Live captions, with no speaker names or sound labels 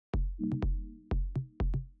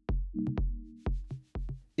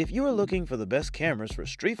If you are looking for the best cameras for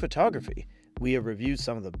street photography, we have reviewed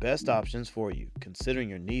some of the best options for you, considering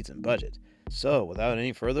your needs and budget. So, without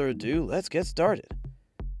any further ado, let's get started.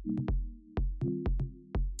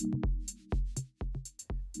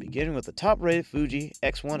 Beginning with the top-rated Fuji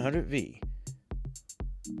X100V.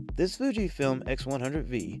 This Fujifilm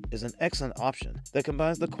X100V is an excellent option that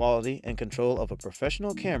combines the quality and control of a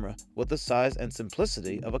professional camera with the size and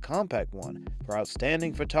simplicity of a compact one for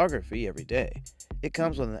outstanding photography every day. It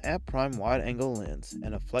comes with an f-prime wide-angle lens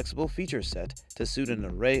and a flexible feature set to suit an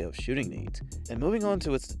array of shooting needs. And moving on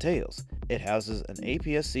to its details, it houses an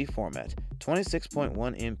APS-C format 26.1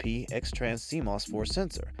 MP X-Trans CMOS 4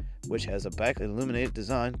 sensor, which has a back-illuminated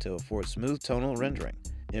design to afford smooth tonal rendering,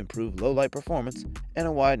 improved low-light performance, and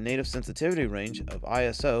a wide native sensitivity range of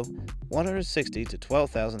ISO 160 to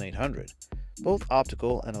 12,800. Both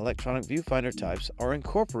optical and electronic viewfinder types are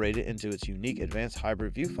incorporated into its unique advanced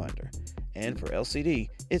hybrid viewfinder. And for LCD,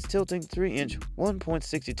 its tilting 3-inch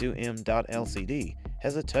 1.62mm dot LCD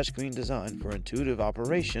has a touchscreen design for intuitive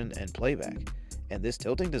operation and playback. And this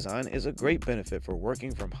tilting design is a great benefit for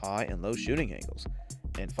working from high and low shooting angles.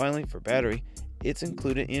 And finally, for battery, its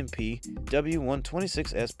included MP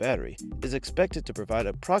W126S battery is expected to provide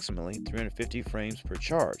approximately 350 frames per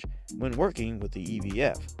charge when working with the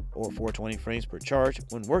EVF, or 420 frames per charge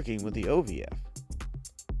when working with the OVF.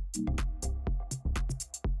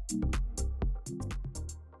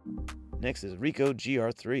 Next is Ricoh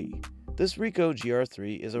GR3. This Ricoh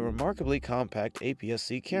GR3 is a remarkably compact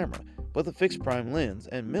APS-C camera with a fixed prime lens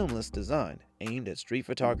and minimalist design aimed at street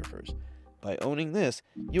photographers. By owning this,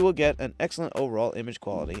 you will get an excellent overall image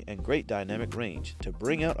quality and great dynamic range to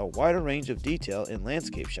bring out a wider range of detail in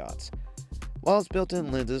landscape shots. While its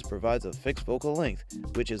built-in lenses provides a fixed focal length,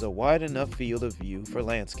 which is a wide enough field of view for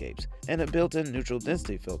landscapes, and a built-in neutral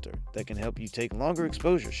density filter that can help you take longer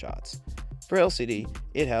exposure shots. For LCD,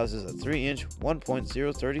 it houses a 3-inch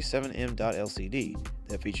 1.037mm dot LCD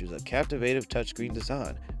that features a captivative touchscreen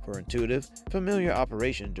design for intuitive, familiar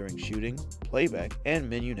operation during shooting, playback, and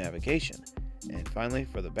menu navigation. And finally,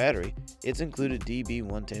 for the battery, its included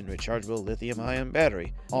DB110 rechargeable lithium-ion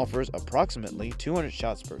battery offers approximately 200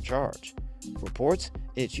 shots per charge. For ports,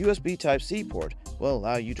 its USB Type-C port will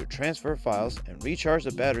allow you to transfer files and recharge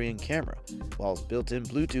the battery and camera, while its built-in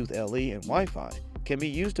Bluetooth LE and Wi-Fi can be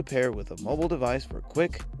used to pair with a mobile device for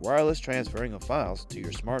quick, wireless transferring of files to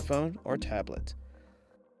your smartphone or tablet.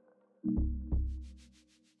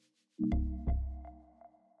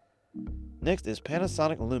 Next is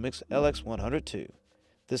Panasonic Lumix LX102.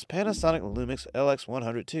 This Panasonic Lumix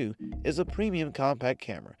LX102 is a premium compact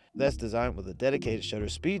camera that's designed with a dedicated shutter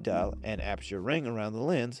speed dial and aperture ring around the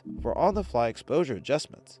lens for on-the-fly exposure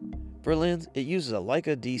adjustments. For lens, it uses a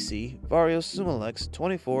Leica DC Vario Summalex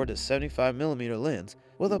 24 to 75mm lens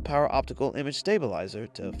with a power optical image stabilizer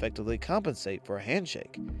to effectively compensate for a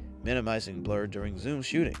handshake, minimizing blur during zoom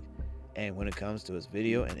shooting. And when it comes to its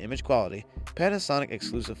video and image quality, Panasonic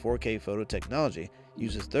exclusive 4K photo technology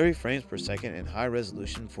uses 30 frames per second in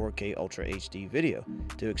high-resolution 4K Ultra HD video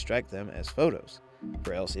to extract them as photos.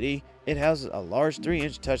 For LCD, it houses a large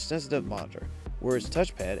 3-inch touch-sensitive monitor, where its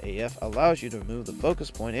touchpad AF allows you to move the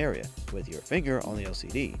focus point area with your finger on the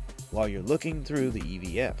LCD while you're looking through the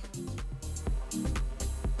EVF.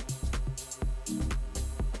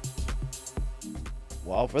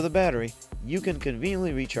 While for the battery, you can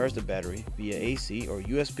conveniently recharge the battery via AC or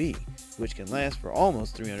USB, which can last for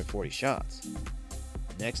almost 340 shots.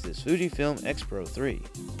 Next is Fujifilm X Pro 3.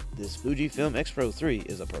 This Fujifilm X Pro 3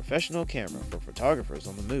 is a professional camera for photographers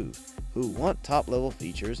on the move who want top-level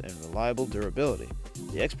features and reliable durability.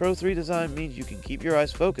 The X Pro 3 design means you can keep your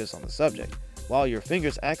eyes focused on the subject, while your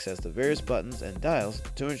fingers access the various buttons and dials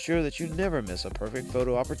to ensure that you never miss a perfect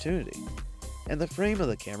photo opportunity. And the frame of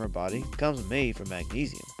the camera body comes made from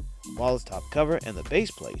magnesium, while its top cover and the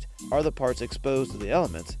base plate are the parts exposed to the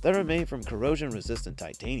elements that are made from corrosion-resistant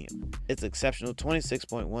titanium. Its exceptional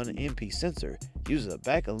 26.1 MP sensor uses a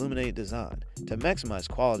back-illuminated design to maximize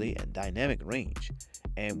quality and dynamic range.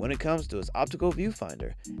 And when it comes to its optical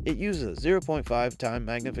viewfinder, it uses a 0.5 time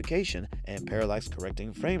magnification and parallax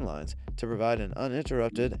correcting frame lines to provide an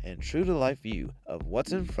uninterrupted and true-to-life view of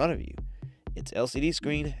what's in front of you. Its LCD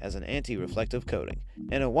screen has an anti-reflective coating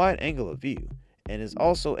and a wide angle of view, and is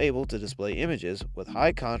also able to display images with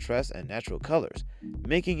high contrast and natural colors,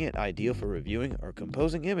 making it ideal for reviewing or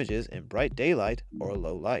composing images in bright daylight or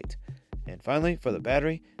low light. And finally, for the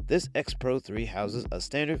battery, this X Pro 3 houses a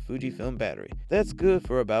standard Fujifilm battery that's good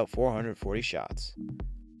for about 440 shots.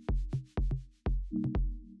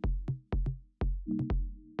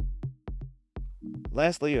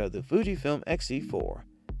 Lastly are the Fujifilm X-E4,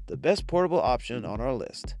 the best portable option on our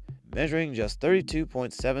list. measuring just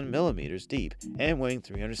 32.7 millimeters deep and weighing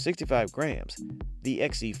 365 grams. The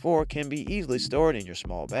XE4 can be easily stored in your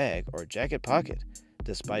small bag or jacket pocket.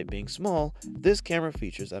 Despite being small, this camera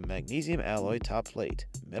features a magnesium alloy top plate,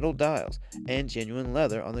 metal dials, and genuine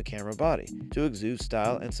leather on the camera body to exude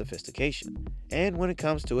style and sophistication. And when it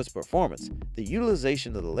comes to its performance, the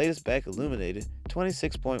utilization of the latest back-illuminated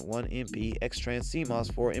 26.1 MP X-Trans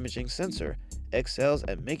CMOS 4 imaging sensor excels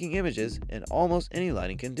at making images in almost any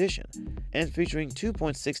lighting condition, and featuring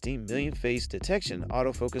 2.16 million phase detection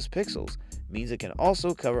autofocus pixels means it can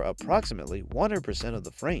also cover approximately 100% of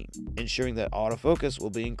the frame, ensuring that autofocus will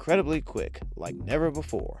be incredibly quick, like never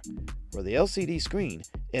before. For the LCD screen,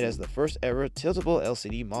 it has the first ever tiltable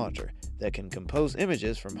LCD monitor that can compose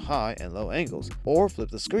images from high and low angles, or flip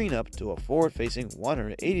the screen up to a forward-facing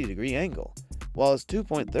 180-degree angle, while its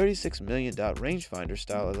 2.36 million dot rangefinder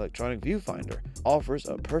style electronic viewfinder offers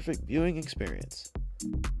a perfect viewing experience.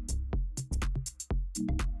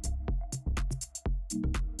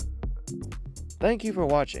 Thank you for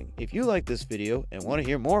watching. If you like this video and want to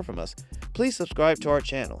hear more from us, please subscribe to our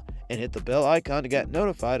channel and hit the bell icon to get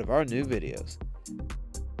notified of our new videos.